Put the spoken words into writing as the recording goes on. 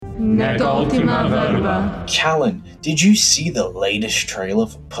Nec ultima verba. Callan, did you see the latest trailer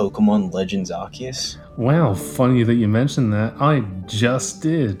for Pokemon Legends Arceus? Wow, funny that you mentioned that. I just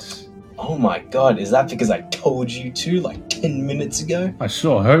did. Oh my god, is that because I told you to like 10 minutes ago? I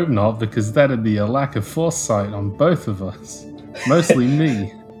sure hope not, because that'd be a lack of foresight on both of us. Mostly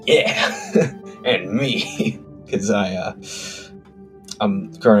me. Yeah, and me. Because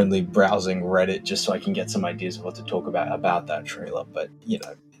I'm currently browsing Reddit just so I can get some ideas of what to talk about that trailer, but, you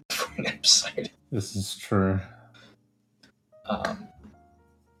know, for an episode. This is true.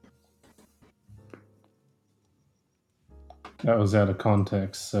 That was out of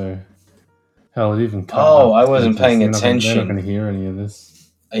context, so... Hell, it even cut Oh, up. I wasn't paying They're attention. not going to hear any of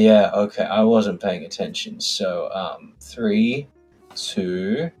this. Yeah, okay, I wasn't paying attention. So, 3,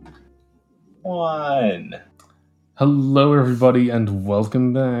 2, 1. Hello, everybody, and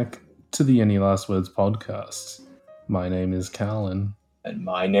welcome back to the Any Last Words podcast. My name is Callan. And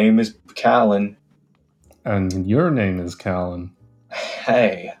my name is Callan. And your name is Callan.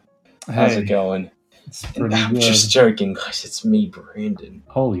 Hey, how's it going? It's pretty I'm good. just joking, guys. It's me, Brandon.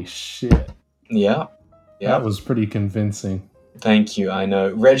 Holy shit. Yeah. That was pretty convincing. Thank you, I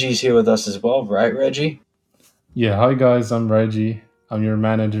know. Reggie's here with us as well, right, Reggie? Yeah, hi guys, I'm Reggie. I'm your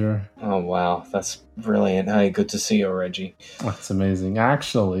manager. Oh, wow. That's brilliant. Hey, good to see you, Reggie. That's amazing.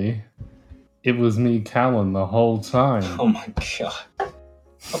 Actually, it was me, Callan, the whole time. Oh, my God.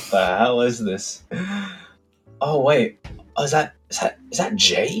 What the hell is this? Oh, wait. Oh, is that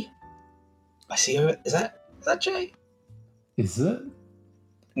Jay? I see her. Is that Jay? Is it?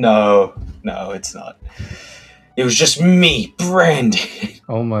 No, it's not. It was just me, Brandon.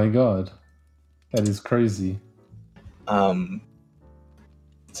 Oh my god. That is crazy.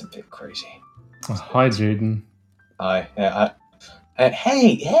 It's a bit crazy. Hi, Jaden. Hi.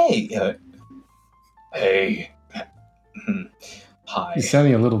 Hey. Hi. You're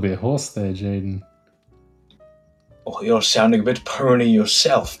sounding a little bit hoarse there, Jaden. Oh, you're sounding a bit pony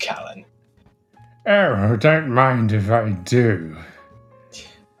yourself, Callan. Oh, don't mind if I do.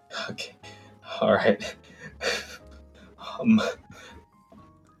 Okay. Alright.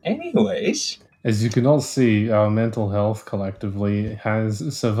 Anyways. As you can all see, our mental health collectively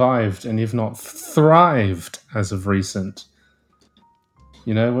has survived and if not thrived as of recent.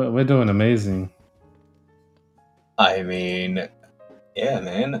 You know, we're doing amazing. I mean, yeah,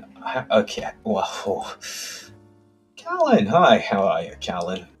 man. Okay, well, Callan, hi. How are you,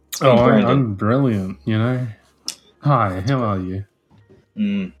 Callan? Oh, I'm brilliant, you know? Hi, how are you?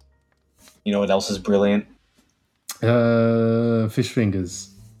 You know what else is brilliant? Fish fingers.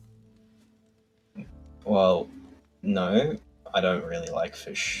 Well, no, I don't really like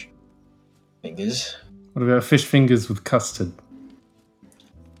fish fingers. What about fish fingers with custard?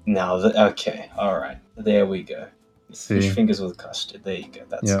 No, okay, alright, there we go. See? Fish fingers with custard, there you go.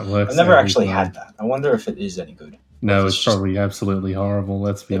 Yeah, it works. I've never actually had that. I wonder if it is any good. No, it's probably absolutely horrible,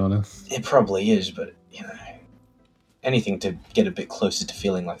 let's be honest. It probably is, but, you know, anything to get a bit closer to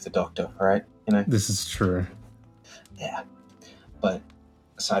feeling like the Doctor, right? You know? This is true. Yeah. But,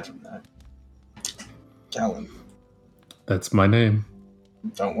 aside from that, Callan. That's my name.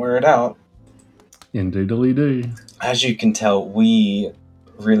 Don't wear it out. Indeedly do. As you can tell, we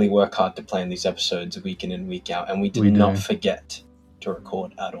really work hard to plan these episodes week in and week out, and we did not forget to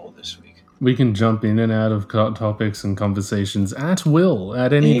record at all this week. We can jump in and out of topics and conversations at will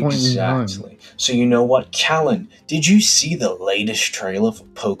at any point in time. Exactly. So you know what, Callan, did you see the latest trailer for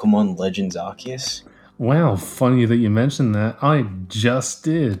Pokemon Legends Arceus? Wow, funny that you mentioned that. I just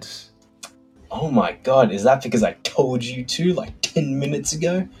did. Oh my god, is that because I told you to like 10 minutes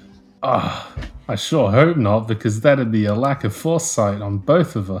ago? I sure hope not, because that'd be a lack of foresight on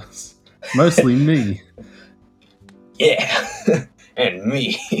both of us. Mostly me. Yeah, and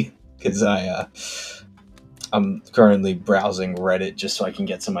me. Because I'm currently browsing Reddit just so I can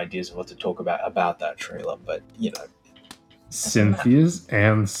get some ideas of what to talk about that trailer, but, you know. Cynthia's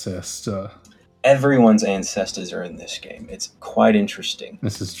ancestor. Everyone's ancestors are in this game. It's quite interesting.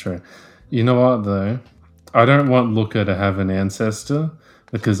 This is true. You know what, though? I don't want Looker to have an ancestor,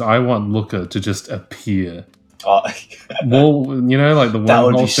 because I want Looker to just appear. Oh. Well, you know, like the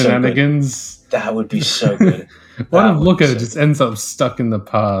wormhole shenanigans? So that would be so good. What if Looker just ends up stuck in the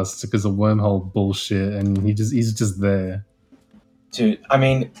past because of wormhole bullshit and he's just there? Dude, I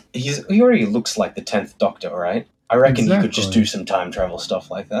mean, he already looks like the 10th Doctor, right? I reckon he could just do some time travel stuff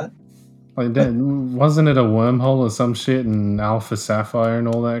like that. Like that, wasn't it a wormhole or some shit in Alpha Sapphire and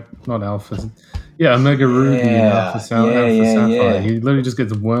all that? Not Alpha. Yeah, Omega Ruby and Alpha Sapphire. Yeah. He literally just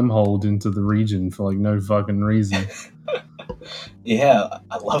gets wormholed into the region for like no fucking reason. Yeah,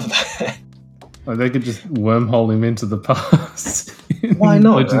 I love that. Like they could just wormhole him into the past. Why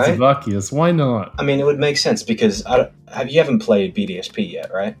not, Legends of right? Arceus. Why not? I mean, it would make sense because you haven't played BDSP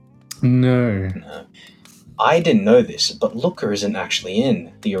yet, right? No. No. I didn't know this, but Looker isn't actually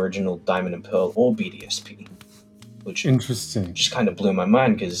in the original Diamond and Pearl or BDSP, which Interesting. just kind of blew my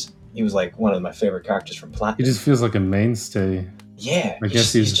mind because he was like one of my favorite characters from He Platinum. just feels like a mainstay. Yeah, I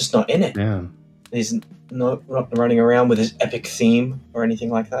guess he's just not in it. Damn. He's not running around with his epic theme or anything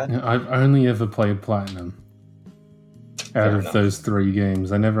like that. Yeah, I've only ever played Platinum out Fair of enough. those 3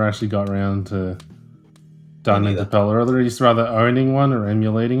 games. I never actually got around to Diamond neither. and Pearl, or at least rather owning one or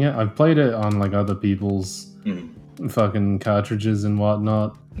emulating it. I've played it on like other people's fucking cartridges and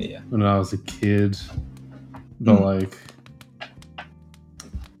whatnot Yeah. when I was a kid. But like,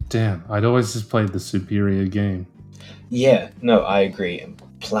 damn, I'd always just played the superior game. Yeah, no, I agree.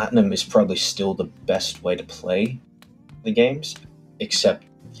 Platinum is probably still the best way to play the games, except,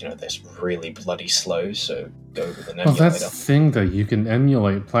 they're really bloody slow, so go with an Well, emulator. that's the thing, though. You can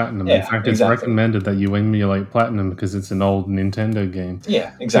emulate Platinum. In Yeah, fact, exactly. it's recommended that you emulate Platinum because it's an old Nintendo game.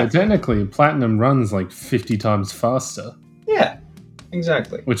 Yeah, exactly. So technically, Platinum runs like 50 times faster, Yeah,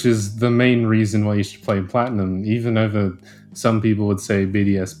 exactly. which is the main reason why you should play Platinum, even over some people would say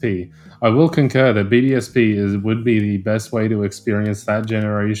BDSP. I will concur that BDSP would be the best way to experience that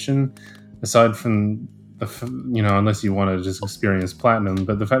generation, aside from unless you want to just experience Platinum.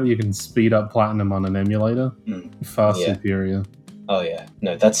 But the fact that you can speed up Platinum on an emulator, far Yeah. superior. Oh yeah,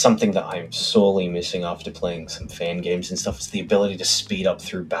 no, that's something that I'm sorely missing after playing some fan games and stuff, is the ability to speed up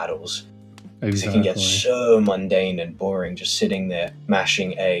through battles. Because it can get so mundane and boring just sitting there,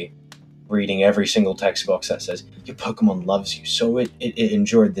 mashing A, reading every single text box that says, your Pokemon loves you, so it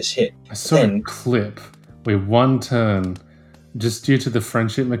endured this hit. I saw a clip where one turn, just due to the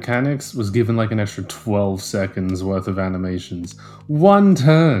friendship mechanics, was given like an extra 12 seconds worth of animations. One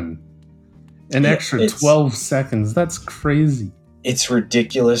turn! An extra 12 seconds. That's crazy. It's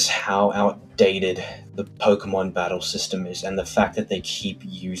ridiculous how outdated the Pokemon battle system is, and the fact that they keep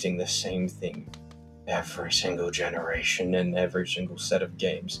using the same thing every single generation and every single set of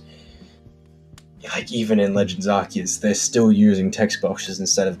games. Like, even in Legends Arceus, they're still using text boxes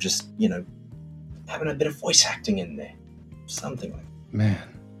instead of just, having a bit of voice acting in there. Something like that. Man,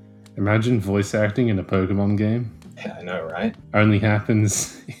 imagine voice acting in a Pokemon game. Yeah, I know, right? Only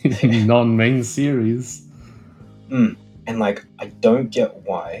happens in non-main series. And, I don't get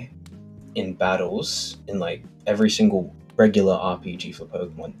why in battles, in, every single regular RPG for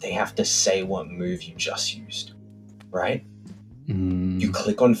Pokemon, they have to say what move you just used, right? You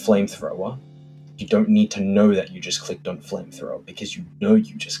click on Flamethrower, you don't need to know that you just clicked on Flamethrower, because you know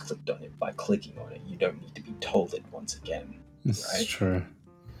you just clicked on it by clicking on it. You don't need to be told it once again. This right? is true.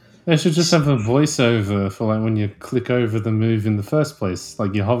 They should just have a voiceover for when you click over the move in the first place.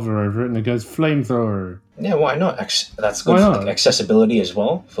 Like you hover over it and it goes flamethrower. Yeah, why not? That's good for accessibility as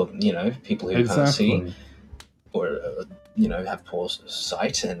well for people who can't see or have poor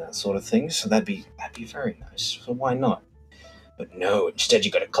sight and that sort of thing. So that'd be very nice. So why not? But no, instead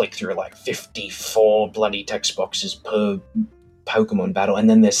you got to click through 54 bloody text boxes per Pokemon battle, and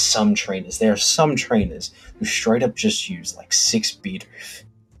then there's some trainers. There are some trainers who straight up just use 6 Bidoof.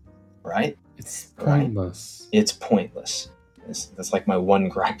 Right? It's pointless. Right? It's pointless. That's my one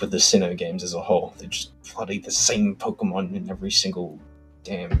gripe with the Sinnoh games as a whole. They're just bloody the same Pokemon in every single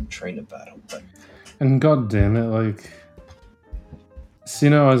damn trainer battle. And god damn it,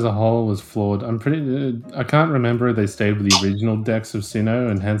 Sinnoh as a whole was flawed. I can't remember if they stayed with the original decks of Sinnoh,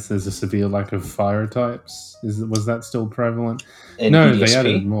 and hence there's a severe lack of fire types. Was that still prevalent? No, they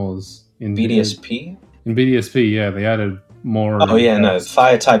added more. In BDSP? In BDSP, yeah, they added more. Oh yeah, no,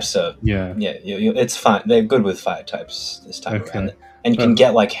 fire types are... Yeah. Yeah, it's fine. They're good with fire types this time around. And you can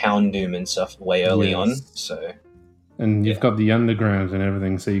get Houndoom and stuff way early on, so... And you've got the underground and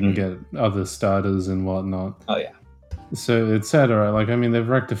everything, so you can get other starters and whatnot. Oh yeah. So, etc. They've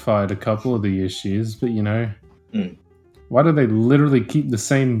rectified a couple of the issues, but why do they literally keep the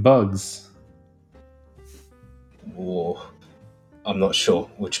same bugs? Whoa. I'm not sure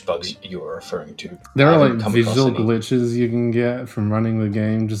which bugs you are referring to. There are visual glitches you can get from running the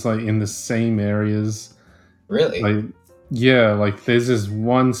game, just in the same areas. Really? There's this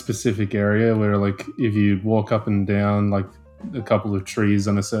one specific area where if you walk up and down a couple of trees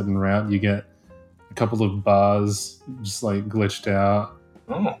on a certain route, you get a couple of bars just glitched out.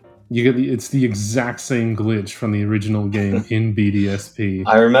 Oh. It's the exact same glitch from the original game in BDSP.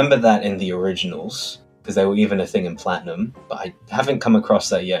 I remember that in the originals, because they were even a thing in Platinum, but I haven't come across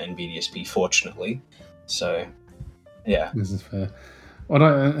that yet in BDSP, fortunately. So, yeah. This is fair.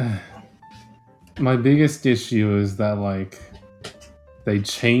 My biggest issue is that, they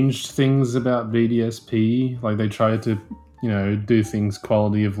changed things about BDSP. Like they tried to, do things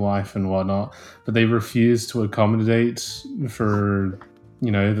quality of life and whatnot, but they refused to accommodate for,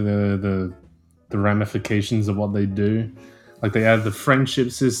 the ramifications of what they do. Like they added the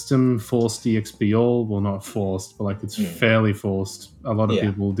friendship system, forced EXP all. Well, not forced, but like it's fairly forced. A lot of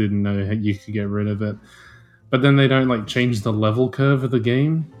people didn't know how you could get rid of it. But then they don't like change the level curve of the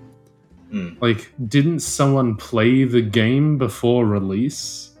game. Like, didn't someone play the game before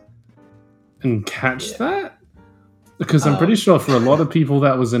release and catch that? Because I'm pretty sure for a lot of people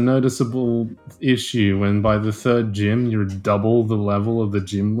that was a noticeable issue when by the third gym you're double the level of the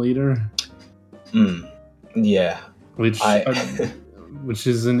gym leader. Yeah. Which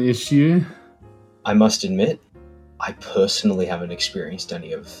is an issue. I must admit, I personally haven't experienced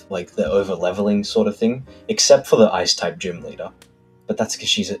any of like the over-leveling sort of thing, except for the Ice-type gym leader. But that's because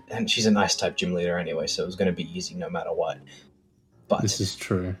she's an Ice-type gym leader anyway, so it was going to be easy no matter what. But this is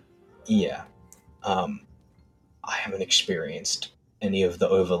true. Yeah. I haven't experienced any of the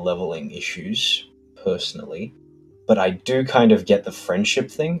over-leveling issues, personally. But I do kind of get the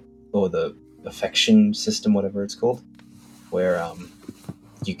friendship thing, or the affection system, whatever it's called, where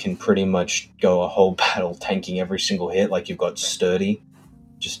you can pretty much go a whole battle tanking every single hit, like you've got Sturdy,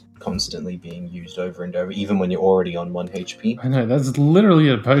 just constantly being used over and over, even when you're already on 1 HP. I know, that's literally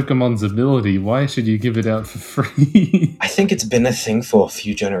a Pokemon's ability. Why should you give it out for free? I think it's been a thing for a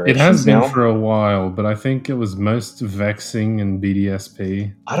few generations now. It has been for a while, but I think it was most vexing in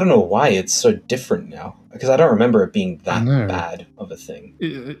BDSP. I don't know why it's so different now, because I don't remember it being that bad of a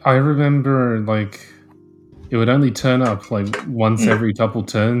thing. I remember, like, it would only turn up, like, once every couple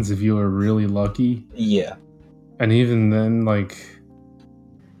turns if you were really lucky. Yeah. And even then, like,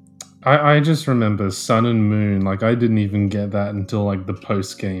 I just remember Sun and Moon, like, I didn't even get that until, like, the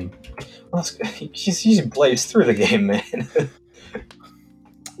post-game. Well, you blazed through the game, man.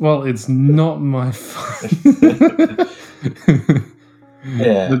 Well, it's not my fault.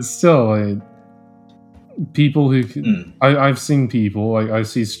 Yeah. But still, like, people who... I've seen people, like, I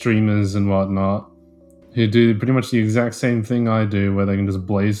see streamers and whatnot, who do pretty much the exact same thing I do, where they can just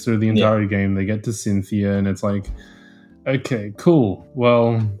blaze through the entire game, they get to Cynthia, and it's like, okay, cool,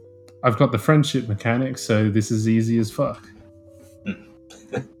 well... I've got the friendship mechanic, so this is easy as fuck.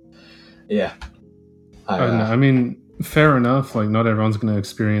 Yeah. I mean, fair enough. Like, not everyone's going to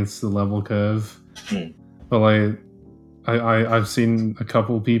experience the level curve. But, like, I've seen a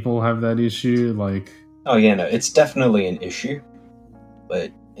couple people have that issue. Like, oh, yeah, no, it's definitely an issue.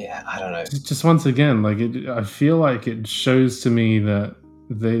 But, yeah, I don't know. Just once again, like, I feel like it shows to me that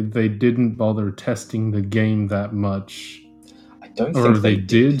they didn't bother testing the game that much. Don't think they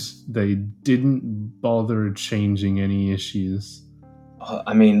did. They didn't bother changing any issues.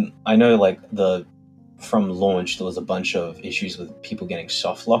 I mean, I know, like, from launch, there was a bunch of issues with people getting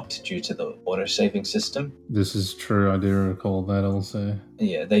soft-locked due to the auto-saving system. This is true, I do recall that also.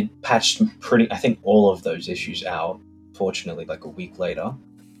 Yeah, they patched I think all of those issues out, fortunately, like a week later.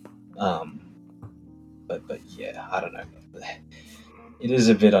 But yeah, I don't know. It is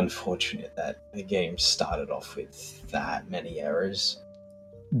a bit unfortunate that the game started off with that many errors.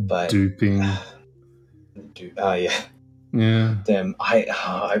 But duping. Oh, yeah. Yeah. Damn,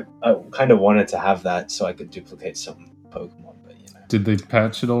 I kind of wanted to have that so I could duplicate some Pokemon, but you know. Did they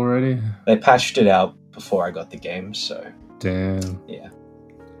patch it already? They patched it out before I got the game, so... Damn. Yeah.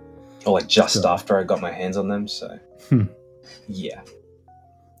 Or like just after I got my hands on them, so... Yeah.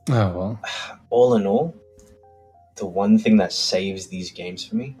 Oh, well. All in all, the one thing that saves these games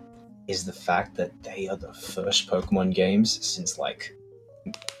for me is the fact that they are the first Pokemon games since, like,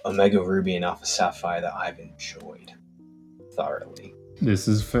 Omega Ruby and Alpha Sapphire that I've enjoyed thoroughly. This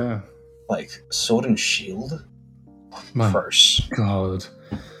is fair. Like, Sword and Shield? My gross. God.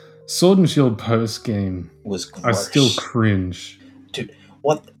 Sword and Shield post-game was gross. I still cringe. Dude,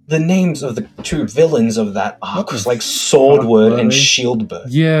 what? The names of the two villains of that arc was like Swordward and Shieldbird.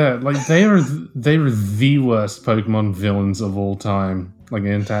 Yeah, like they are the worst Pokemon villains of all time. Like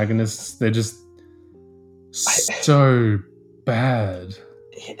antagonists, they're just so bad.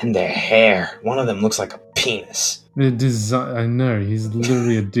 And their hair, one of them looks like a penis. Their design, I know, he's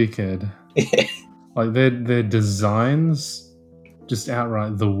literally a dickhead. Like their designs, just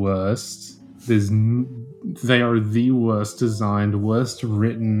outright the worst. They are the worst designed, worst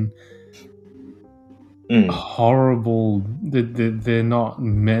written, horrible. They're not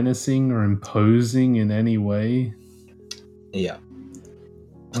menacing or imposing in any way. Yeah.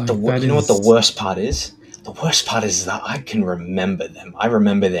 But you know what the worst part is? The worst part is that I can remember them. I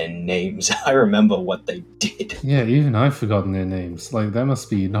remember their names. I remember what they did. Yeah, even I've forgotten their names. Like, that must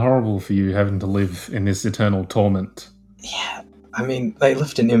be horrible for you having to live in this eternal torment. Yeah. I mean, they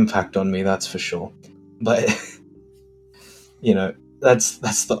left an impact on me, that's for sure. But that's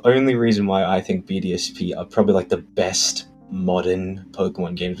the only reason why I think BDSP are probably like the best modern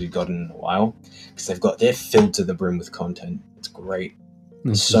Pokemon games we've gotten in a while, because they're filled to the brim with content. It's great.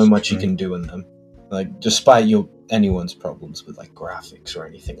 There's so much you can do in them. Like, despite anyone's problems with like graphics or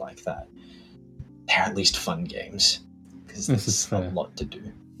anything like that, they're at least fun games because there's a lot to do.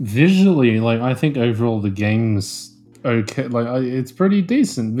 Visually, like, I think overall the game's okay. Like, it's pretty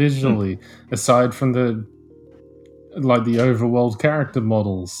decent visually, aside from the overworld character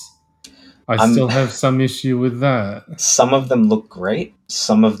models. I still have some issue with that. Some of them look great.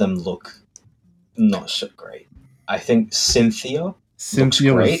 Some of them look not so great. I think Cynthia looks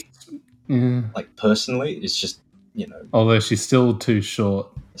great. Like, personally, it's just, although she's still too short.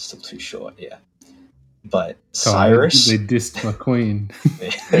 Still too short, yeah. But Cyrus... They dissed my queen.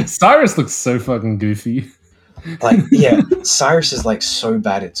 Cyrus looks so fucking goofy. Like, yeah, Cyrus is like so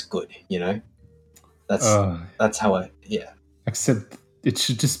bad it's good, That's how yeah. Except it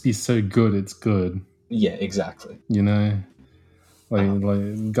should just be so good it's good. Yeah, exactly.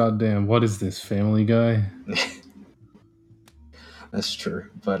 Like goddamn, what is this, Family Guy? That's true,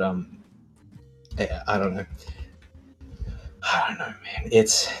 but yeah, I don't know, man.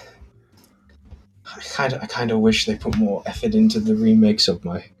 I kind of wish they put more effort into the remakes of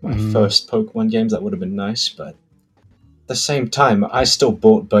my first Pokemon games. That would have been nice, but at the same time, I still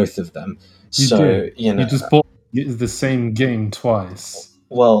bought both of them. You just bought the same game twice.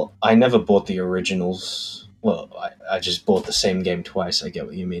 Well, I never bought the originals. Well, I just bought the same game twice. I get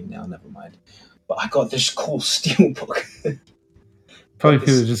what you mean now. Never mind. But I got this cool steelbook. Probably could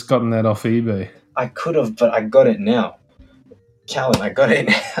have just gotten that off eBay. I could have, but I got it now. Callan, I got it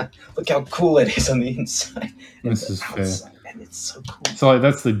now. Look how cool it is on the inside. This is fair. And it's so cool. So, like,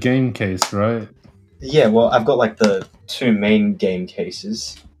 that's the game case, right? Yeah, well, I've got, like, the 2 main game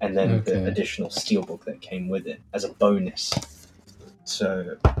cases, and then the additional steelbook that came with it as a bonus.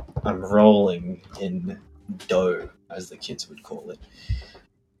 So, I'm rolling in dough, as the kids would call it.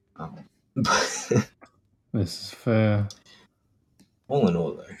 This is fair. All in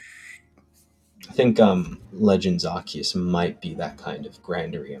all, though, I think Legends Arceus might be that kind of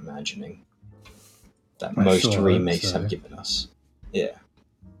grand reimagining that most remakes have given us. Yeah.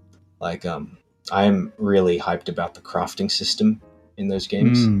 Like, I am really hyped about the crafting system in those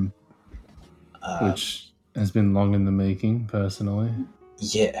games. Which has been long in the making, personally.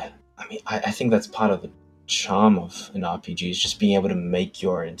 Yeah. I mean, I think that's part of the charm of an RPG, is just being able to make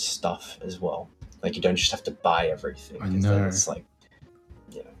your own stuff as well. Like, you don't just have to buy everything. I know. It's like,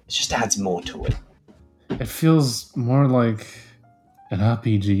 it just adds more to it. It feels more like an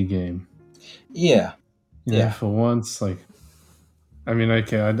RPG game. Yeah. For once, like, I mean,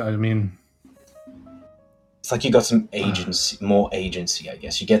 okay, I mean, it's like you got some agency, more agency, I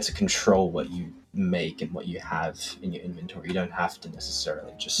guess. You get to control what you make and what you have in your inventory. You don't have to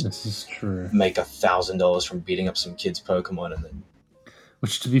necessarily just this is true. Make $1,000 from beating up some kids' Pokemon and then.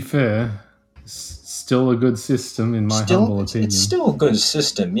 Which, to be fair, is still a good system in my humble opinion. It's still a good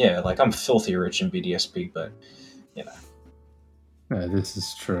system, yeah. Like, I'm filthy rich in BDSP, but Yeah, this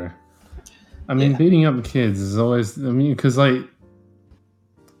is true. I mean, beating up kids is always. I mean, because, like,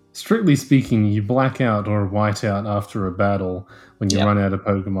 strictly speaking, you black out or white out after a battle when you run out of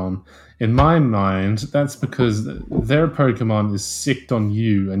Pokemon. In my mind, that's because their Pokemon is sicked on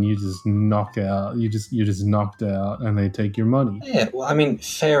you, and you just knock out. You're just knocked out, and they take your money. Yeah, well, I mean,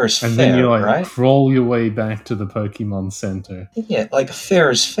 fair is fair, and then you right? Crawl your way back to the Pokemon Center. Yeah, like, fair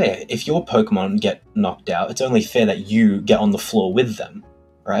is fair. If your Pokemon get knocked out, it's only fair that you get on the floor with them,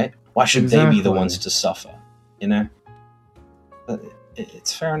 right? Why should they be the ones to suffer?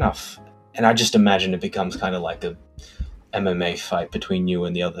 It's fair enough. And I just imagine it becomes kind of like a MMA fight between you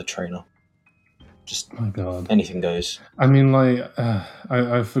and the other trainer. Just my God, anything goes. I mean, like,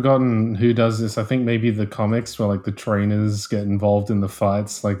 I've forgotten who does this. I think maybe the comics where, like, the trainers get involved in the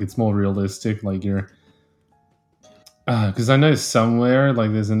fights. Like, it's more realistic. Like, you're, because I know somewhere,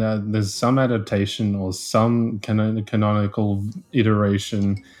 like, there's some adaptation or some canonical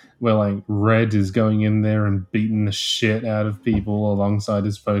iteration where, like, Red is going in there and beating the shit out of people alongside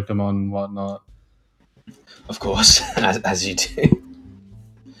his Pokemon and whatnot. Of course, as you do.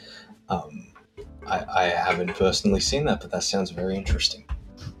 I haven't personally seen that, but that sounds very interesting.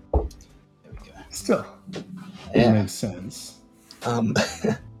 There we go. Still, it makes sense.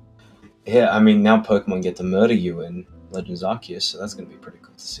 Yeah, I mean, now Pokemon get to murder you in Legends Arceus, so that's going to be pretty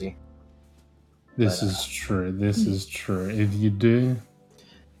cool to see. This is true. This is true. If you do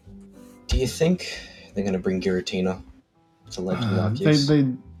you think they're going to bring Giratina to Legends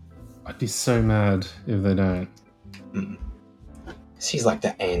Arceus? I'd be so mad if they don't. he's like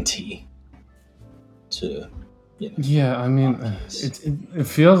the anti to, Yeah, I mean, it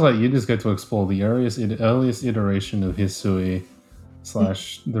feels like you just get to explore the earliest iteration of Hisui /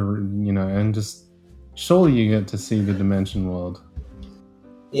 the and just surely you get to see the Dimension world.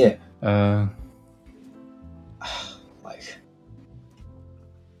 Yeah. Like,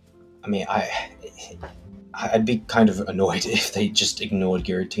 I mean, I'd be kind of annoyed if they just ignored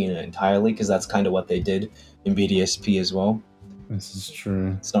Giratina entirely, because that's kind of what they did in BDSP as well. This is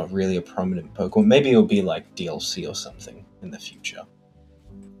true. It's not really a prominent Pokemon. Maybe it'll be like DLC or something in the future.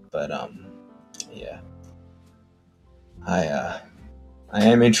 But yeah, I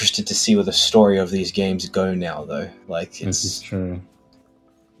am interested to see where the story of these games go now, though. Like, this is true.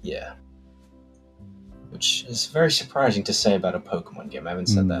 Yeah, which is very surprising to say about a Pokemon game. I haven't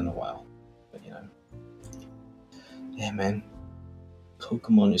said that in a while, but yeah, man,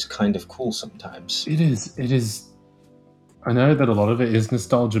 Pokemon is kind of cool sometimes. It is. I know that a lot of it is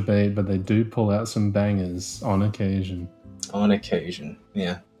nostalgia bait, but they do pull out some bangers on occasion. On occasion,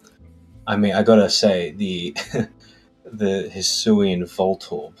 yeah. I mean, I gotta say, the Hisuian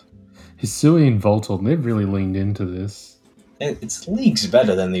Voltorb. Hisuian Voltorb, they've really leaned into this. It's leagues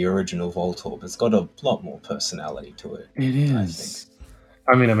better than the original Voltorb. It's got a lot more personality to it. It is.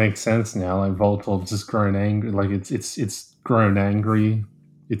 I mean, it makes sense now. Like, Voltorb's just grown angry. Like, it's grown angry.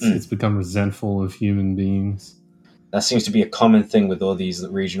 It's become resentful of human beings. That seems to be a common thing with all these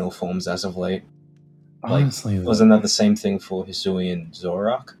regional forms as of late. Like, honestly, wasn't that the same thing for Hisuian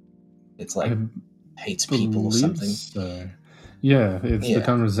Zoroark? It's like hates people or something. So. Yeah, it's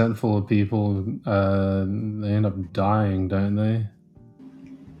become resentful of people. They end up dying, don't they?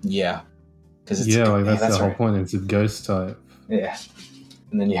 Yeah, because that's the whole point. It's a ghost type. Yeah,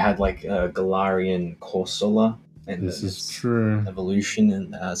 and then you had like Galarian Corsola, and this is true. Evolution,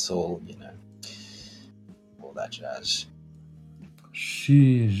 and that's all all that jazz.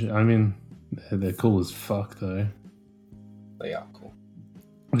 Sheesh. I mean, they're cool as fuck, though. They are cool.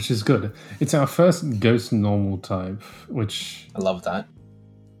 Which is good. It's our first ghost normal type, which... I love that.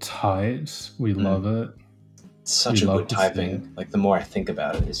 Tight. We love it. It's such a good typing. Like, the more I think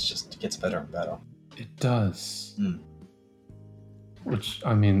about it, it gets better and better. It does. Which,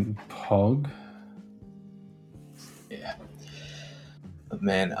 I mean, Pog? Yeah. But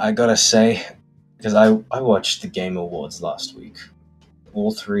man, I gotta say, because I watched the Game Awards last week.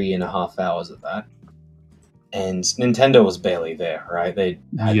 All 3.5 hours of that. And Nintendo was barely there, right? They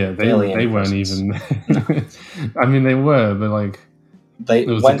weren't even. I mean, they were, but like they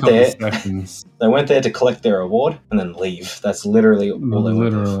went there. They went there to collect their award and then leave. That's literally all they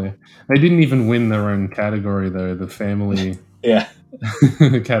were. They didn't even win their own category, though. The family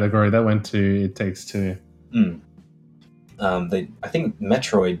category that went to It Takes Two. I think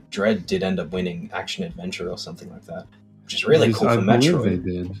Metroid Dread did end up winning Action Adventure or something like that, which is really cool for Metroid. They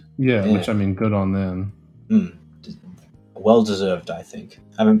did, yeah. Which, I mean, good on them. Well deserved, I think.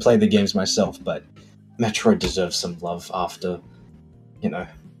 I haven't played the games myself, but Metroid deserves some love after, the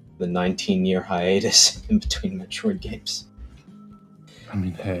 19-year hiatus in between Metroid games. I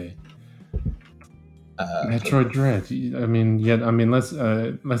mean, hey, Metroid Dread. I mean,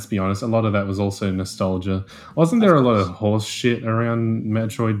 let's be honest. A lot of that was also nostalgia. Wasn't there a lot of horse shit around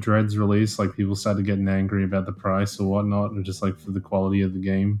Metroid Dread's release? Like, people started getting angry about the price or whatnot, or just like for the quality of the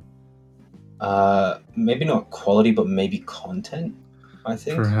game. Maybe not quality, but maybe content, I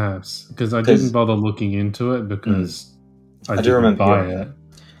think. Perhaps. Because I didn't bother looking into it because I do remember buy it.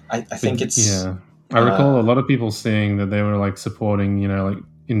 I think it's... Yeah. I recall a lot of people saying that they were like supporting, like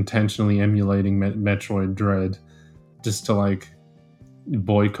intentionally emulating Metroid Dread just to like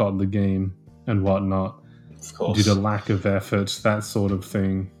boycott the game and whatnot. Of course. Due to lack of effort, that sort of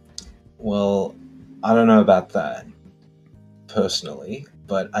thing. Well, I don't know about that personally,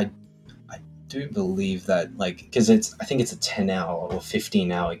 but I do believe that, like, because I think it's a 10-hour or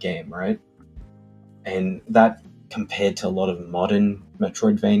 15-hour game, right? And that, compared to a lot of modern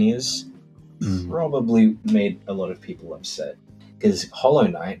Metroidvanias, probably made a lot of people upset. Because Hollow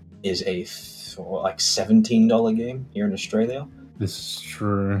Knight is a $17 game here in Australia. This is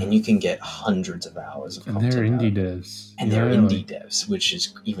true. And you can get hundreds of hours of content. And they're indie devs. And they're indie devs, which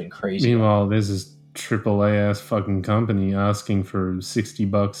is even crazier. Meanwhile, there's this AAA ass fucking company asking for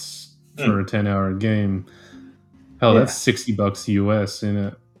 $60 for a 10-hour game. Hell, that's $60 US in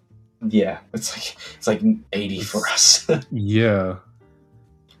it. Yeah, it's like 80 for us. Yeah.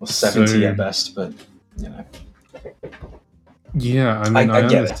 Well, 70 at best, but Yeah, I mean, I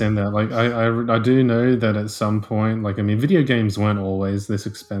understand that. Like, I do know that at some point, like, I mean, video games weren't always this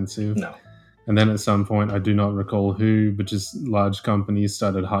expensive. No. And then at some point, I do not recall who, but just large companies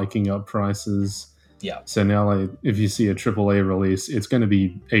started hiking up prices Yeah. So now, like, if you see a AAA release, it's going to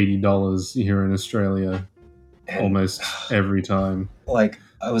be $80 here in Australia almost every time. Like,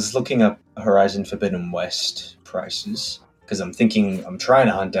 I was looking up Horizon Forbidden West prices because I'm trying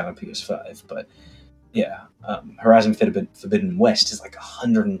to hunt down a PS5, but yeah, Horizon Forbidden West is like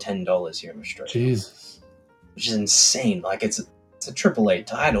 $110 here in Australia. Jesus, which is insane. Like, it's a AAA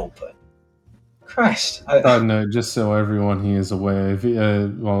title, but Christ. No, just so everyone here is aware,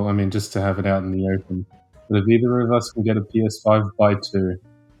 just to have it out in the open, but if either of us can get a PS5, buy two.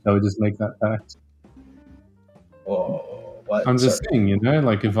 Shall we just make that pact? Oh, what? I'm just saying,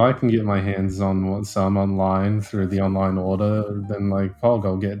 like, if I can get my hands on some online through the online order, then, like, Pog,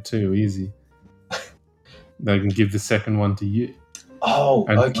 I'll get two, easy. They can give the second one to you. Oh,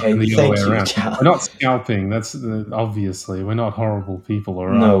 okay. Thank you, Cal. We're not scalping. That's obviously we're not horrible people,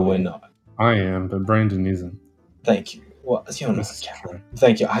 or no, we're not. I am, but Brandon isn't. Thank you. Well, you're not, Cal.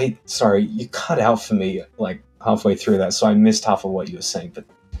 Thank you. Sorry, you cut out for me like halfway through that, so I missed half of what you were saying. But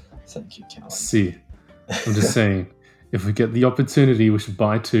thank you, Cal. See, I'm just saying, if we get the opportunity, we should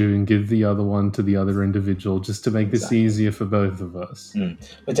buy two and give the other one to the other individual, just to make this easier for both of us.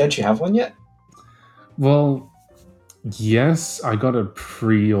 But don't you have one yet? Well. Yes, I got a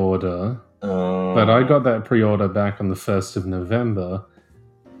pre-order, but I got that pre-order back on the 1st of November,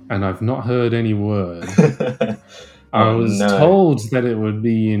 and I've not heard any word. I was told that it would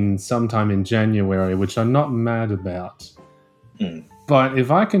be in sometime in January, which I'm not mad about. But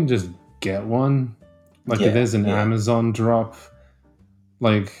if I can just get one, like if there's an Amazon drop,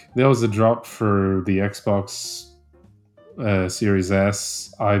 like there was a drop for the Xbox Series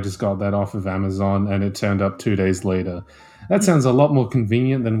S. I just got that off of Amazon and it turned up 2 days later. That sounds a lot more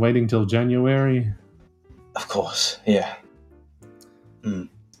convenient than waiting till January. Of course, yeah.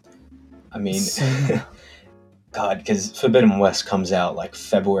 I mean, God, because Forbidden West comes out like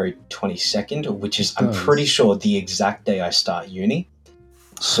February 22nd, which is, I'm pretty sure, the exact day I start uni.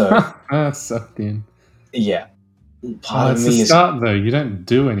 So, sucked in. Yeah. Part of me is... start, though. You don't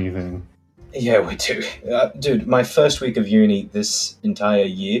do anything. Yeah, we do. Dude, my first week of uni this entire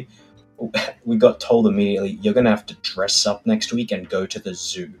year, we got told immediately, you're going to have to dress up next week and go to the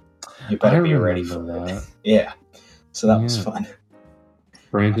zoo. You better be ready for that. Yeah. So that was fun.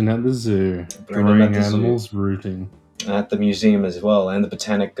 Brandon at the zoo. Drawing animals rooting. At the museum as well, and the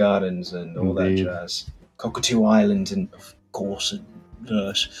Botanic Gardens and all that jazz. Cockatoo Island, and of course,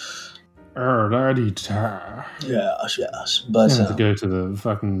 yes. Yes. But you have to go to the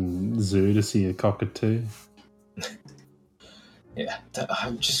fucking zoo to see a cockatoo. Yeah,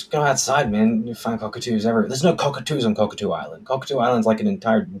 just go outside, man. You find cockatoos everywhere. There's no cockatoos on Cockatoo Island. Cockatoo Island's like an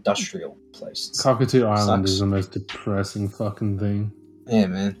entire industrial place. Cockatoo Island is the most depressing fucking thing. Yeah,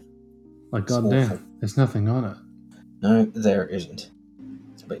 man. Like, goddamn, there's nothing on it. No, there isn't.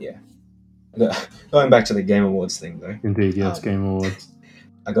 But yeah. Going back to the Game Awards thing, though. Indeed, yeah, it's Game Awards.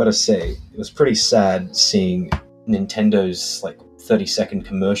 I gotta say, it was pretty sad seeing Nintendo's, 30-second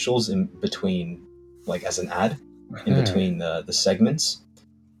commercials in between, as an ad, in between the segments.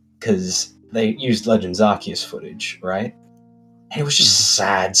 Because they used Legends Arceus footage, right? And it was just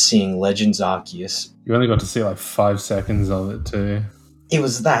sad seeing Legends Arceus. You only got to see 5 seconds of it too. It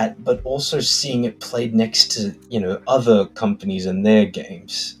was that, but also seeing it played next to, other companies and their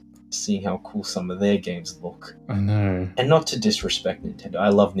games. Seeing how cool some of their games look. I know. And not to disrespect Nintendo. I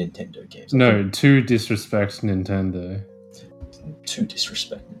love Nintendo games. No, to disrespect Nintendo. To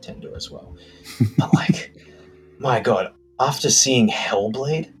disrespect Nintendo as well. But my god, after seeing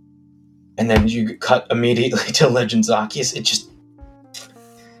Hellblade, and then you cut immediately to Legends Arceus, it just...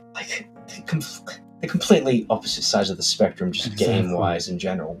 the completely opposite sides of the spectrum, just game-wise in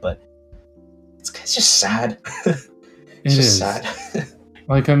general, but it's just sad. It's just sad.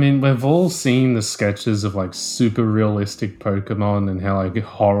 We've all seen the sketches of super realistic Pokemon and how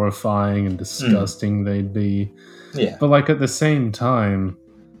horrifying and disgusting they'd be. Yeah. But at the same time,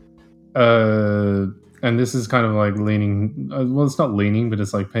 and this is kind of leaning, well, it's not leaning, but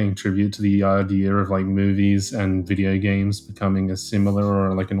it's paying tribute to the idea of movies and video games becoming a similar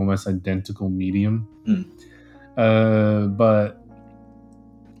or an almost identical medium. But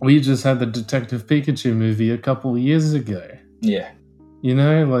we just had the Detective Pikachu movie a couple of years ago. Yeah. It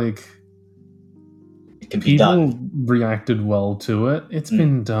can be done. People reacted well to it. It's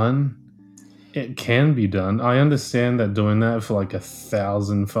been done. It can be done. I understand that doing that for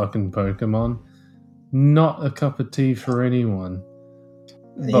 1,000 fucking Pokemon, not a cup of tea for anyone.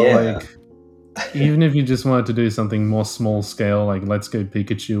 But even if you just wanted to do something more small scale, Let's Go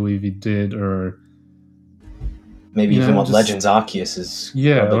Pikachu, if you did, or maybe even what Legends Arceus is.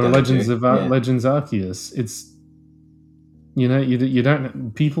 Yeah, or Legends Arceus. It's you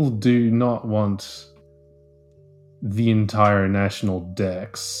don't. People do not want the entire national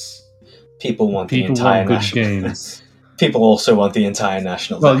decks. People want People the entire want good national games. People also want the entire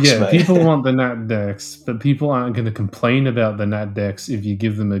national Well, decks. yeah, but... people want the nat decks, but people aren't going to complain about the nat decks if you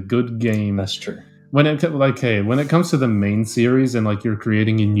give them a good game. That's true. When it comes to the main series and like you're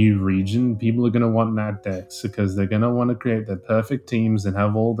creating a new region, people are going to want nat decks because they're going to want to create their perfect teams and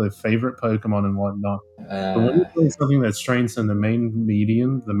have all their favorite Pokemon and whatnot. But when you're doing something that strains in the main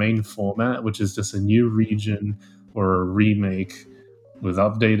medium, the main format, which is just a new region or a remake with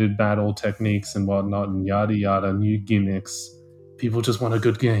updated battle techniques and whatnot and yada yada, new gimmicks, people just want a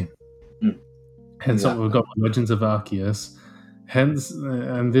good game. Hence, Exactly. we've got Legends of Arceus. Hence,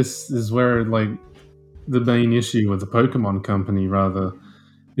 and this is where like the main issue with the Pokemon Company, rather,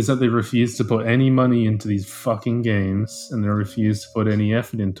 is that they refuse to put any money into these fucking games, and they refuse to put any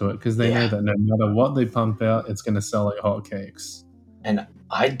effort into it because they know that no matter what they pump out, it's going to sell like hotcakes. And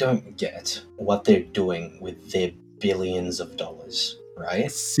I don't get what they're doing with their billions of dollars,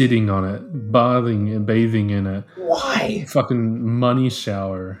 right? Sitting on it, bathing in it. Why? Fucking money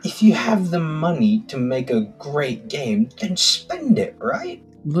shower. If you have the money to make a great game, then spend it, right?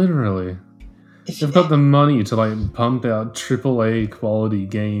 Literally. They've got the money to like pump out AAA quality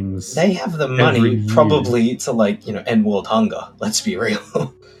games. They have the money probably to like, end world hunger. Let's be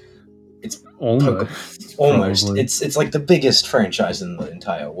real. It's almost. It's like the biggest franchise in the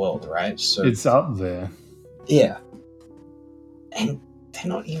entire world, right? So it's up there. Yeah. And they're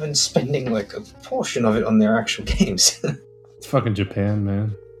not even spending like a portion of it on their actual games. It's fucking Japan,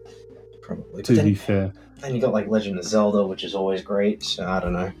 man. Probably. To be fair. Then you got like Legend of Zelda, which is always great, so I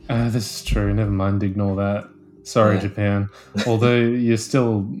don't know. This is true, never mind, ignore that. Sorry, Japan. Although you're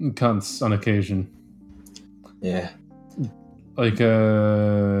still cunts on occasion. Yeah. Like, do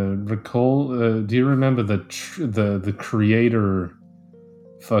you remember the creator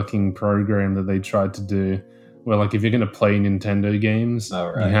fucking program that they tried to do? Where like if you're going to play Nintendo games, you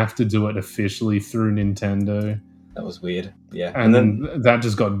have to do it officially through Nintendo. That was weird. Yeah. And then that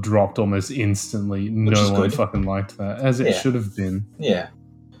just got dropped almost instantly. No one fucking liked that, as it should have been. Yeah.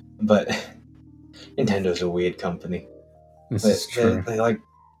 But Nintendo's a weird company. This is true. They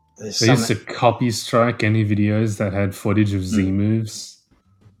used to copy strike any videos that had footage of Z moves.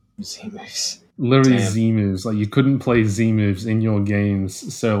 Z moves. Literally Z moves. Like you couldn't play Z moves in your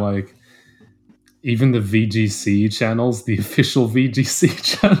games. So like even the VGC channels, the official VGC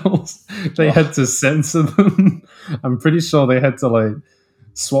channels, they had to censor them. I'm pretty sure they had to like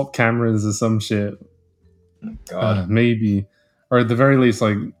swap cameras or some shit. God. Maybe. Or at the very least,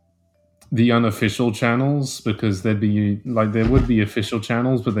 like the unofficial channels, because there would be official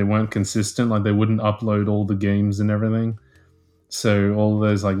channels, but they weren't consistent. Like they wouldn't upload all the games and everything. So all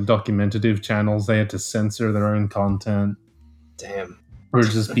those like documentative channels, they had to censor their own content. Damn. Or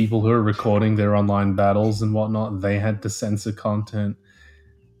just people who are recording their online battles and whatnot, they had to censor content.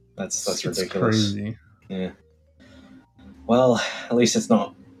 That's ridiculous. It's crazy. Yeah. Well, at least it's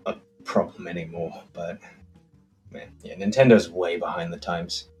not a problem anymore. But man, yeah, Nintendo's way behind the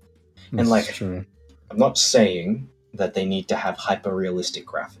times. And like, true. I'm not saying that they need to have hyper-realistic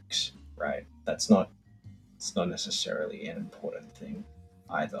graphics, right? It's not necessarily an important thing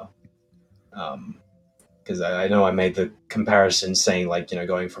either. Because I know I made the comparison saying like,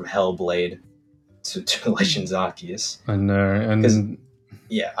 going from Hellblade to Legends Arceus. I know, and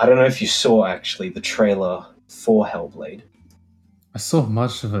yeah, I don't know if you saw actually the trailer for Hellblade. I saw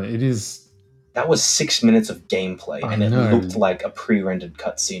much of it. That was 6 minutes of gameplay, and it looked like a pre-rendered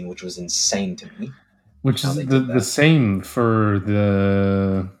cutscene, which was insane to me. Which is the same for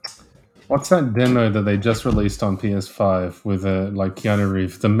the... What's that demo that they just released on PS5 with like Keanu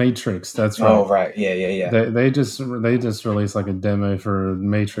Reeves? The Matrix, that's right. Oh, right. Yeah. They just released like a demo for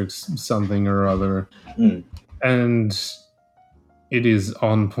Matrix something or other. And it is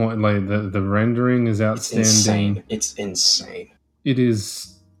on point. Like the rendering is outstanding. It's insane. It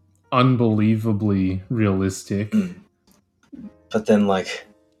is unbelievably realistic. But then like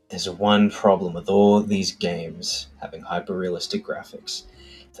there's one problem with all these games having hyper-realistic graphics.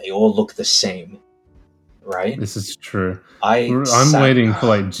 They all look the same, right? This is true. I'm waiting for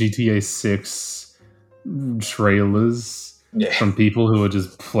like GTA 6 trailers from people who are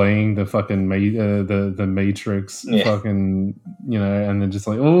just playing the fucking the Matrix fucking, and they're just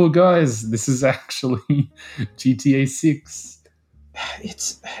like, oh guys, this is actually GTA 6.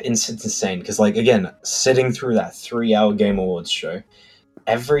 It's insane because like again, sitting through that 3-hour Game Awards show,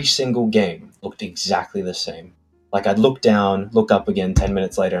 every single game looked exactly the same. Like, I'd look down, look up again 10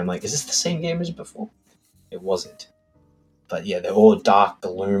 minutes later, and I'm like, is this the same game as before? It wasn't. But yeah, they're all dark,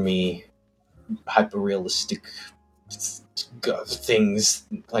 gloomy, hyper-realistic things.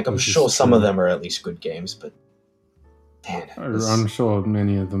 Like, I'm sure some of them are at least good games, but Man, I'm sure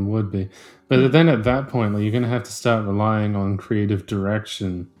many of them would be. But then at that point, like, you're going to have to start relying on creative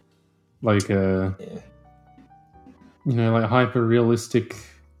direction. Like, yeah. like hyper realistic,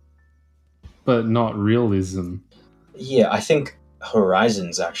 but not realism. Yeah, I think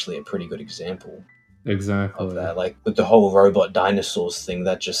Horizon's actually a pretty good example Exactly. of that. Like with the whole robot dinosaurs thing,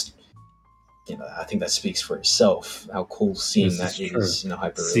 that just, I think that speaks for itself. How cool seeing that is,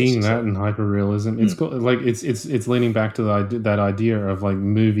 hyper realism. Seeing that in hyper realism, it's got like it's leaning back to that idea of like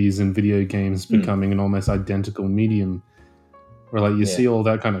movies and video games becoming an almost identical medium, where like you see all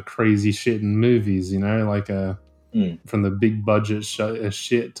that kind of crazy shit in movies, like from the big budget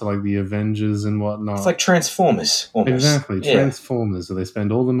shit to like the Avengers and whatnot. It's like Transformers, almost. Exactly, Transformers. So they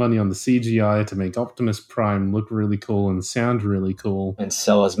spend all the money on the CGI to make Optimus Prime look really cool and sound really cool. And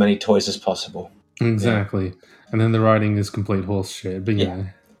sell as many toys as possible. Exactly. Yeah. And then the writing is complete horse shit. But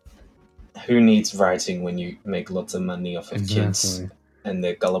who needs writing when you make lots of money off of kids and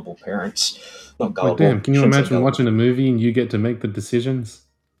their gullible parents? Not gullible. Damn, can you imagine watching a movie and you get to make the decisions?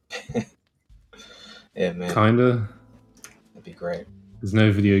 Yeah, man. Kinda. That'd be great. There's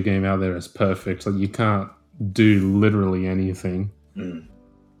no video game out there that's perfect. Like, you can't do literally anything.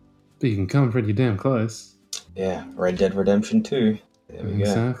 But you can come pretty damn close. Yeah, Red Dead Redemption 2. There we go.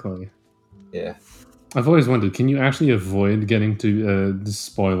 Exactly. Yeah. I've always wondered, can you actually avoid getting to the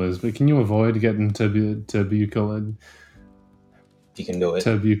spoilers? But can you avoid getting tuberculosis? You can do it.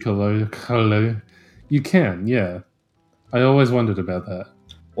 Tuberculosis. You can, yeah. I always wondered about that.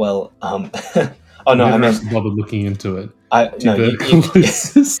 Well, oh no, I meant bothered looking into it.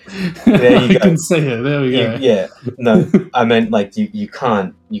 Tuberculosis. There you go. can say it. There we go. Yeah. No, I meant like you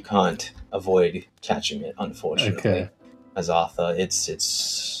can't avoid catching it. Unfortunately, as Arthur,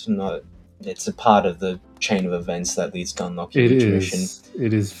 it's not. It's a part of the chain of events that leads to unlocking each mission.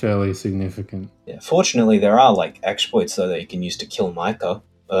 It is fairly significant. Yeah. Fortunately, there are like exploits though that you can use to kill Micah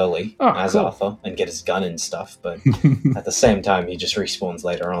early as cool. Arthur and get his gun and stuff. But at the same time, he just respawns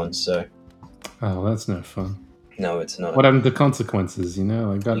later on. So. Oh, that's no fun. No, it's not. What happened to consequences?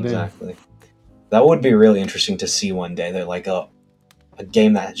 Like goddamn. Exactly. That would be really interesting to see one day. They're like a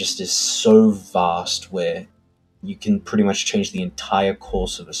game that just is so vast where you can pretty much change the entire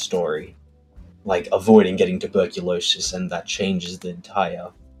course of a story. Like avoiding getting tuberculosis, and that changes the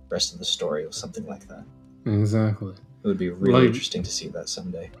entire rest of the story or something like that. Exactly. It would be really interesting to see that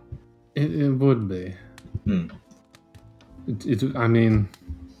someday. It would be.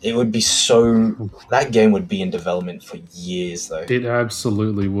 It would be so... That game would be in development for years, though. It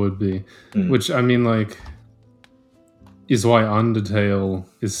absolutely would be. Which, is why Undertale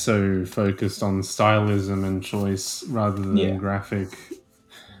is so focused on stylism and choice rather than graphic.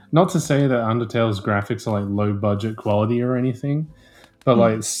 Not to say that Undertale's graphics are like low-budget quality or anything, but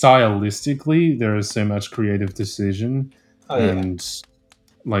like stylistically, there is so much creative decision and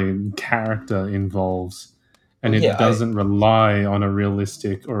like character involves. And it doesn't rely on a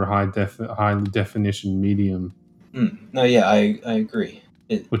realistic or high definition medium. No, I agree.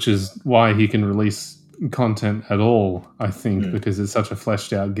 Which is why he can release content at all, I think, because it's such a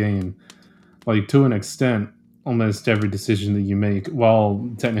fleshed out game. Like, to an extent, almost every decision that you make, while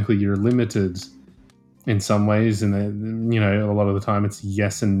technically you're limited in some ways, and a lot of the time it's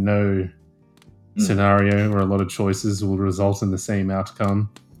yes and no scenario, where a lot of choices will result in the same outcome.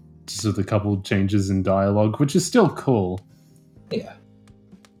 Just with a couple of changes in dialogue, which is still cool. Yeah.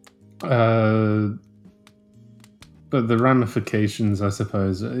 But the ramifications, I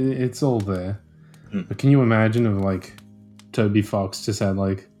suppose, it's all there. But can you imagine if, like, Toby Fox just had,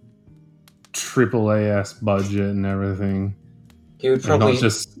 like, AAA-ass budget and everything? He would probably... And not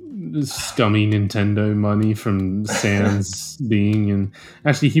just scummy Nintendo money from Sans being... And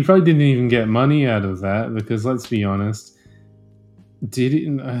actually, he probably didn't even get money out of that, because, let's be honest... Did he?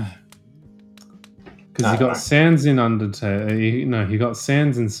 Because he got Sans in Undertale. He got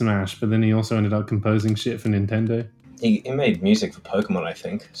Sans in Smash, but then he also ended up composing shit for Nintendo. He made music for Pokemon, I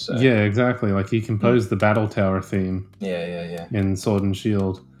think. So. Yeah, exactly. Like, he composed the Battle Tower theme. Yeah. In Sword and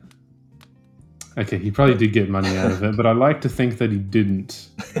Shield. Okay, he probably did get money out of it, but I like to think that he didn't.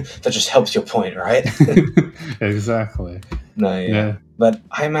 That just helps your point, right? Exactly. No, yeah. But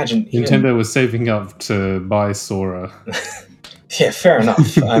I imagine... Nintendo was saving up to buy Sora. Yeah, fair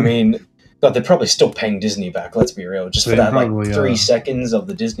enough. I mean, God, they're probably still paying Disney back, let's be real. Just for that, like, 3 seconds of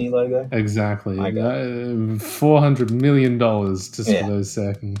the Disney logo. Exactly. $400 million just for those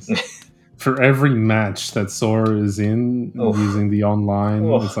seconds. For every match that Sora is in, using the online,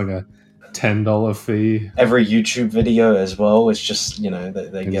 it's like a $10 fee. Every YouTube video as well, it's just,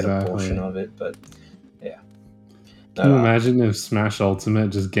 they get a portion of it, but... Can you imagine if Smash Ultimate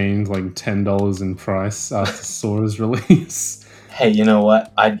just gained like $10 in price after Sora's release? Hey, you know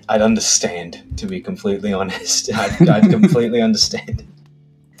what? I'd understand, to be completely honest. I'd completely understand.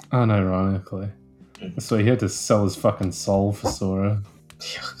 Unironically. So he had to sell his fucking soul for Sora.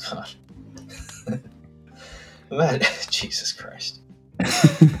 Oh, God. Man, Jesus Christ.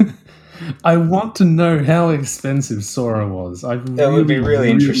 I want to know how expensive Sora was. That would be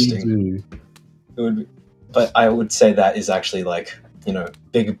really interesting. It would be, but I would say that is actually like,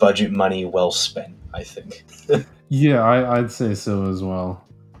 big budget money well spent, I think. Yeah, I'd say so as well.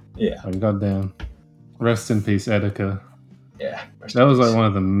 Yeah. Like, goddamn. Rest in peace, Etika. Yeah. That was like one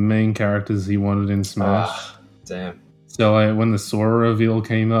of the main characters he wanted in Smash. Damn. So like when the Sora reveal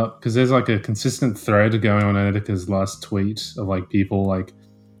came up, because there's like a consistent thread going on Etika's last tweet of like people like,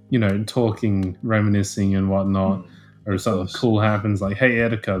 talking, reminiscing and whatnot, or something cool happens, like, hey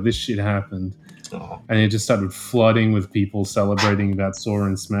Etika, this shit happened. Oh. And it just started flooding with people celebrating about Sora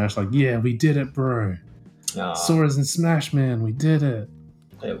and Smash, like, yeah, we did it, bro. Sora's in Smash, man, we did it.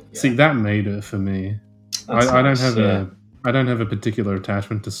 See, that made it for me. I don't have a particular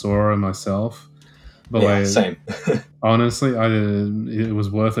attachment to Sora myself, but same. Honestly, it was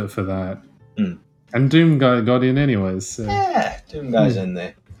worth it for that. And Doom Guy got in anyways. So. Yeah, Doom Guy's in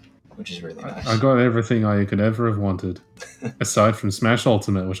there, which is really nice. I got everything I could ever have wanted, aside from Smash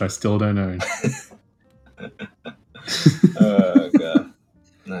Ultimate, which I still don't own. Oh God,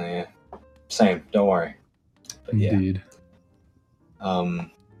 no, yeah, same. Don't worry. But Indeed.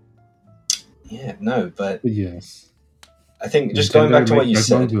 Yeah, no, but yes. I think just going back to what you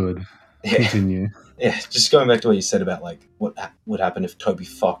said. Good. Continue. Yeah, just going back to what you said about like what would happen if Toby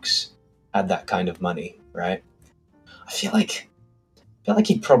Fox had that kind of money, right? I feel like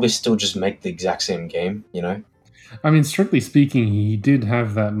he'd probably still just make the exact same game, I mean, strictly speaking, he did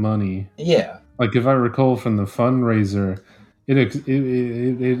have that money. Yeah. Like if I recall from the fundraiser,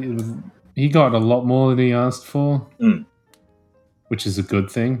 he got a lot more than he asked for, which is a good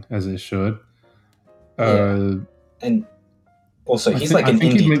thing, as it should. Yeah. And also, he's I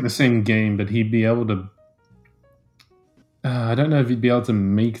think he'd make the same game, but he'd be able to. I don't know if he'd be able to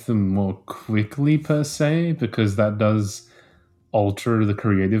make them more quickly per se, because that does alter the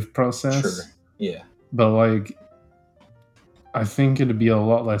creative process. Sure. Yeah. But like, I think it'd be a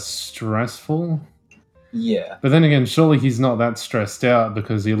lot less stressful. Yeah. But then again, surely he's not that stressed out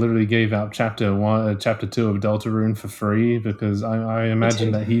because he literally gave out chapter 2 of Deltarune for free. Because I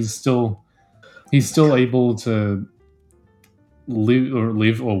imagine that he's still able to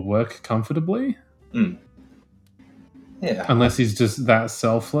live or work comfortably. Yeah. Unless he's just that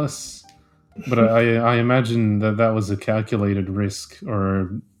selfless. But I imagine that was a calculated risk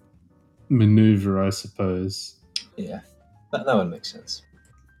or maneuver, I suppose. Yeah, that would make sense.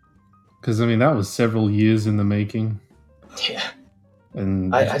 Because, I mean, that was several years in the making. Yeah.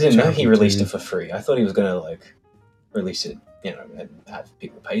 And I didn't know he released it for free. I thought he was going to, like, release it, and have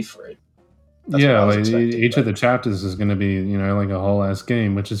people pay for it. That's like, each of the chapters is going to be, like a whole-ass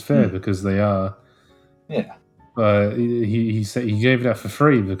game, which is fair because they are. Yeah. But he said he gave it out for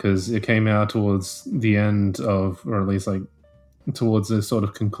free because it came out towards the end of, or at least, like, towards the sort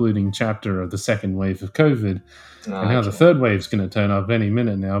of concluding chapter of the second wave of COVID. And now the third wave's going to turn up any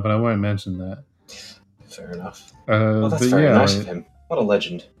minute now, but I won't mention that. Fair enough. Well, that's very nice of him. What a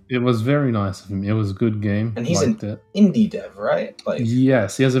legend. It was very nice of him. It was a good game. And he's an indie dev, right? Like,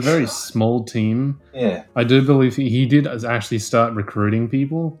 yes, he has a very small team. Yeah. I do believe he did actually start recruiting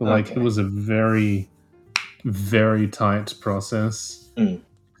people, but like it was a very, very tight process.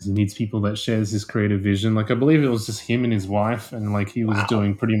 Because he needs people that shares his creative vision. Like I believe it was just him and his wife, and like he was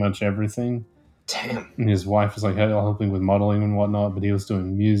doing pretty much everything. Damn. And his wife was like helping with modeling and whatnot, but he was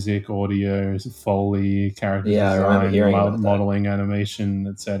doing music, audio, Foley, character design, modeling, animation,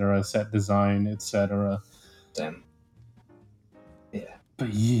 etc., set design, etc. Damn. Yeah.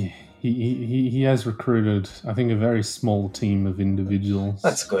 But yeah, he has recruited, I think, a very small team of individuals.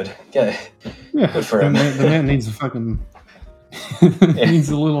 That's good. Yeah. Good for him. The man needs a fucking needs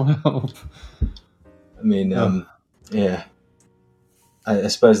a little help. I mean, yeah. I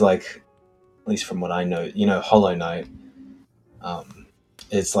suppose, like, at least from what I know, Hollow Knight,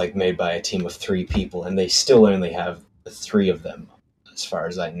 it's like made by a team of 3 people, and they still only have 3 of them, as far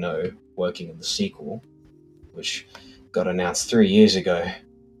as I know, working on the sequel, which got announced 3 years ago.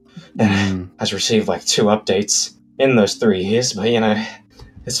 Has received like 2 updates in those 3 years, but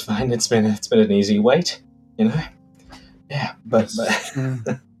it's fine. It's been an easy wait, Yeah, but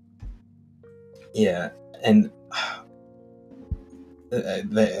yeah, and.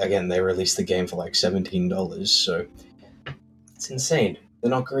 They released the game for like $17, so it's insane. They're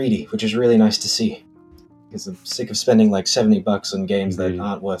not greedy, which is really nice to see. Because I'm sick of spending like $70 on games Indeed. that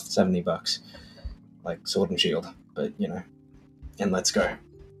aren't worth $70, like Sword and Shield. But and Let's Go.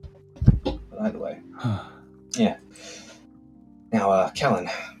 But either way, yeah. Now, Callan,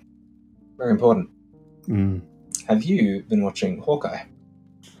 very important. Have you been watching Hawkeye?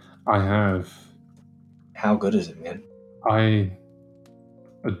 I have. How good is it, man? I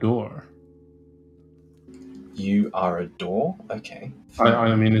adore. You are adore? Okay.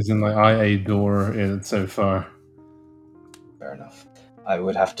 I mean, as in, like, I adore it so far. Fair enough. I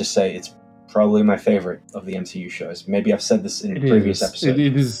would have to say it's probably my favorite of the MCU shows. Maybe I've said this in previous episodes.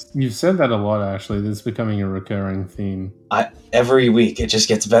 It is. You've said that a lot, actually. It's becoming a recurring theme. Every week, it just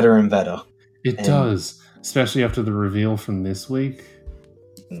gets better and better. It does, especially after the reveal from this week.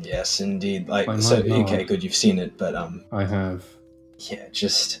 Yes, indeed. Okay, good, you've seen it, but I have. Yeah,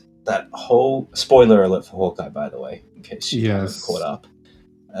 just that whole spoiler alert for Hawkeye, by the way, in case you haven't caught up.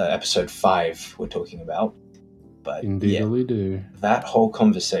 Episode 5 we're talking about. But indeed, we do. That whole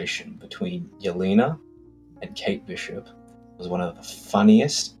conversation between Yelena and Kate Bishop was one of the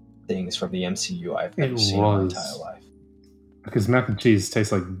funniest things from the MCU I've ever seen in my entire life. Because mac and cheese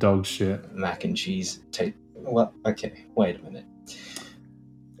tastes like dog shit. Mac and cheese well, okay, wait a minute.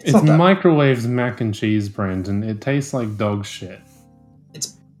 It's microwaved mac and cheese, Brandon. It tastes like dog shit.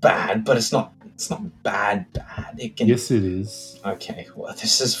 It's bad, but it's not bad. Yes, it is. Okay, well,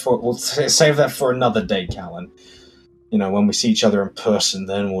 we'll save that for another day, Callan. When we see each other in person,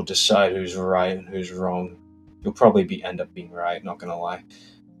 then we'll decide who's right and who's wrong. You'll probably end up being right, not gonna lie.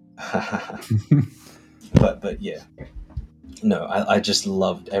 But yeah. No, I just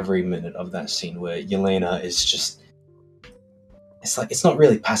loved every minute of that scene where Yelena is just... It's not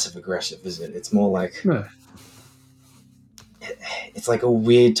really passive-aggressive, is it? It's more like... No. It's like a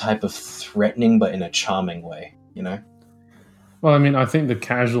weird type of threatening, but in a charming way, Well, I mean, I think the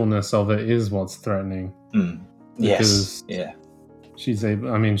casualness of it is what's threatening. Yes. Yeah. She's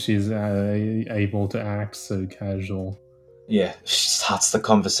able to act so casual. Yeah. She starts the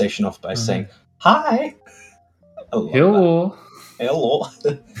conversation off by saying, "Hi." Hello. Hello.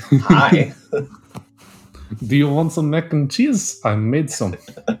 Hi. Do you want some mac and cheese? I made some.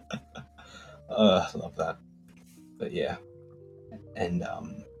 I love that. But yeah. And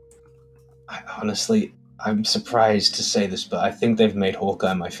I'm surprised to say this, but I think they've made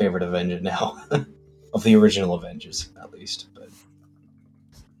Hawkeye my favorite Avenger now. Of the original Avengers, at least. But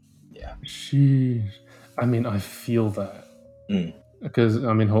yeah. Sheesh. I mean, I feel that. Because,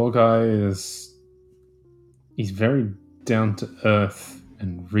 I mean, Hawkeye he's very down to earth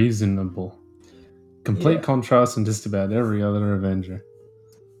and reasonable. Complete contrast in just about every other Avenger.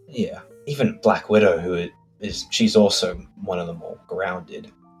 Yeah. Even Black Widow, she's also one of the more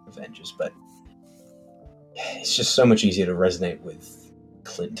grounded Avengers, but it's just so much easier to resonate with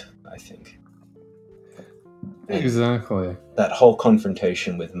Clint, I think. Exactly. That whole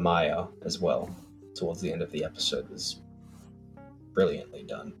confrontation with Maya as well, towards the end of the episode, was brilliantly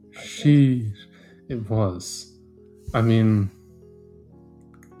done. It was. I mean,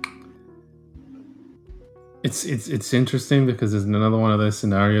 it's interesting because there's another one of those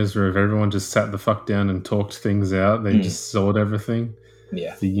scenarios where if everyone just sat the fuck down and talked things out, they just sorted everything.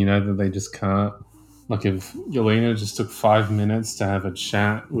 Yeah. That they just can't. Like if Yelena just took 5 minutes to have a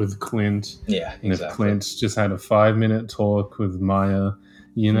chat with Clint. Yeah, exactly. And if Clint just had a 5-minute talk with Maya,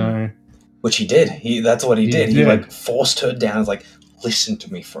 Which he did. That's what he did. He forced her down. Like, listen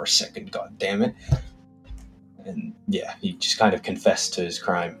to me for a second, god damn it. And yeah, he just kind of confessed to his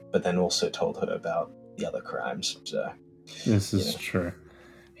crime, but then also told her about the other crimes. So this is true.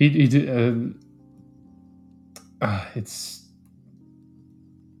 He did. It's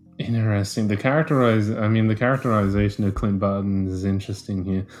interesting. The characterization of Clint Barton is interesting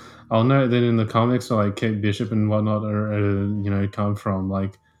here. I'll note that in the comics, like Kate Bishop and whatnot, come from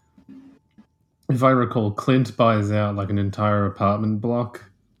like. If I recall, Clint buys out like an entire apartment block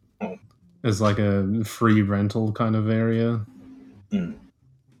as like a free rental kind of area.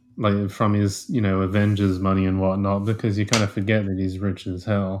 Like from his, Avengers money and whatnot, because you kind of forget that he's rich as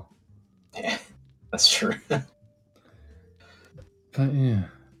hell. Yeah, that's true. But yeah,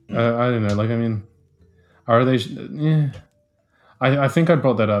 I don't know. Like, I mean, are they? Yeah, I think I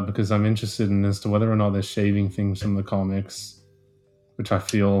brought that up because I'm interested in as to whether or not they're shaving things from the comics, which I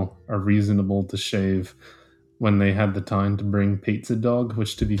feel are reasonable to shave when they had the time to bring Pizza Dog.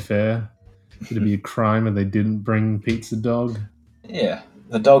 Which, to be fair, it'd be a crime if they didn't bring Pizza Dog. Yeah.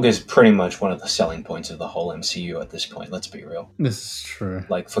 The dog is pretty much one of the selling points of the whole MCU at this point, let's be real. This is true.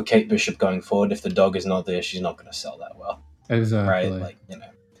 Like, for Kate Bishop going forward, if the dog is not there, she's not going to sell that well. Exactly. Right? Like,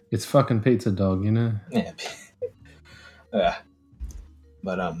 It's fucking Pizza Dog, Yeah. Yeah.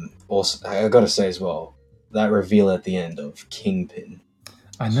 But, also, I gotta say as well, that reveal at the end of Kingpin.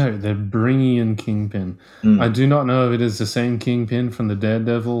 I know, they're bringing in Kingpin. I do not know if it is the same Kingpin from the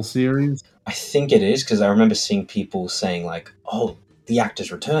Daredevil series. I think it is, because I remember seeing people saying, like, oh, the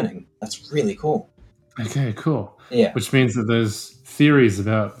actor's returning. That's really cool. Okay, cool. Yeah. Which means that there's theories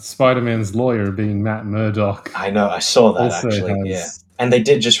about Spider-Man's lawyer being Matt Murdock. I know, I saw that, actually, yeah. And they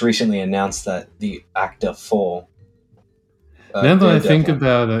did just recently announce that the actor for... now that I think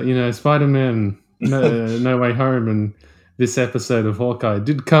about it, Spider-Man No Way Home and this episode of Hawkeye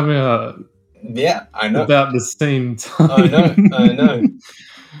did come out I know. about the same time. I know.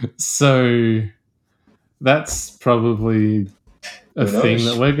 So that's probably a thing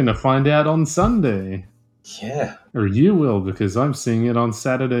that we're going to find out on Sunday. Yeah. Or you will, because I'm seeing it on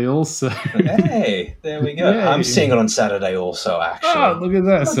Saturday also. Hey, there we go. Yay. I'm seeing it on Saturday also, actually. Oh, look at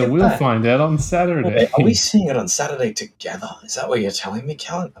that. So we'll find out on Saturday. Wait, are we seeing it on Saturday together? Is that what you're telling me,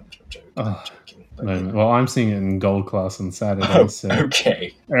 Callan? I'm joking. I'm joking. No. Well, I'm seeing it in gold class on Saturday. So.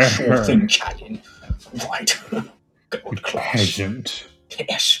 Okay. Sure thing, Callan. Right. Gold class. Pageant.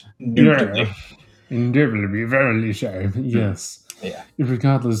 Yes. Indubitably, verily so. Yes. Yeah.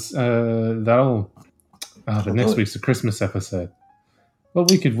 Regardless, that'll... the next week's a Christmas episode. Well,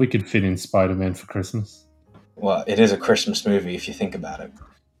 we could fit in Spider-Man for Christmas. Well, it is a Christmas movie if you think about it.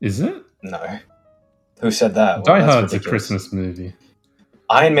 Is it? No. Who said that? Die Hard's a Christmas movie.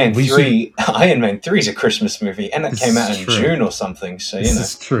 Iron Man 3 is a Christmas movie, and it came out in June or something, so This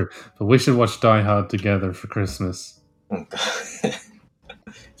is true. But we should watch Die Hard together for Christmas. Oh, God.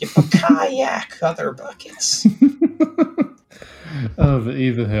 You put kayak other buckets. But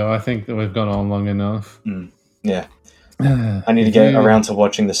either way, I think that we've gone on long enough. Yeah. I need to get around to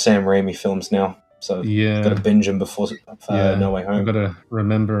watching the Sam Raimi films now. So I've got to binge them before No Way Home. I've got to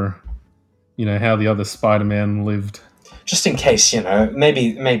remember, how the other Spider-Man lived. Just in case,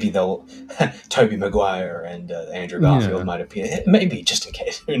 maybe they'll... Tobey Maguire and Andrew Garfield might appear. Maybe, just in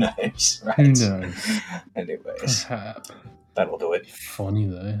case. Who knows, right? Who knows? Anyways. Perhaps. That'll do it. Funny,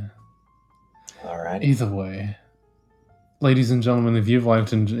 though. All right. Either way. Ladies and gentlemen, if you've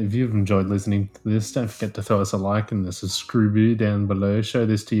enjoyed listening to this, don't forget to throw us a like and there's a screwboo down below. Show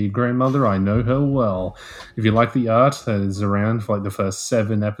this to your grandmother. I know her well. If you like the art that is around for the first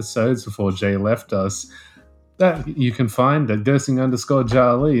 7 episodes before Jay left us, that you can find at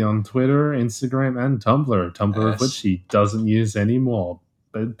ghosting_Charlie on Twitter, Instagram, and Tumblr. Tumblr of which he doesn't use anymore.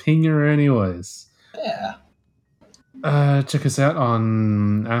 But ping her anyways. Yeah. Check us out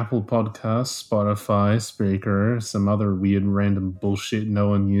on Apple Podcasts, Spotify, Spreaker, some other weird random bullshit no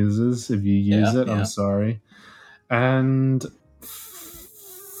one uses. If you use it, I'm sorry. And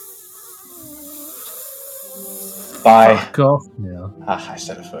bye. Fuck off now. I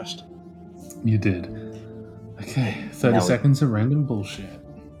said it first. You did. Okay, 30 seconds of random bullshit.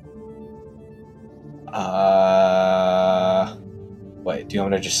 Wait, do you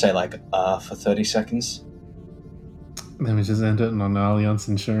want me to just say for 30 seconds? Let me just enter it on Allianz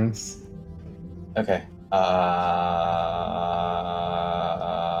Insurance. Okay.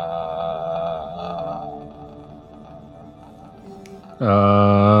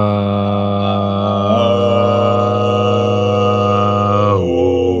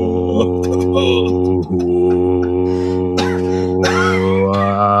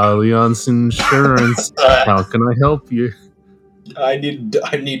 Allianz Insurance. How can I help you? I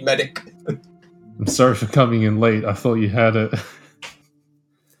need medic. I'm sorry for coming in late. I thought you had it.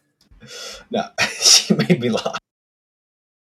 No, she made me laugh.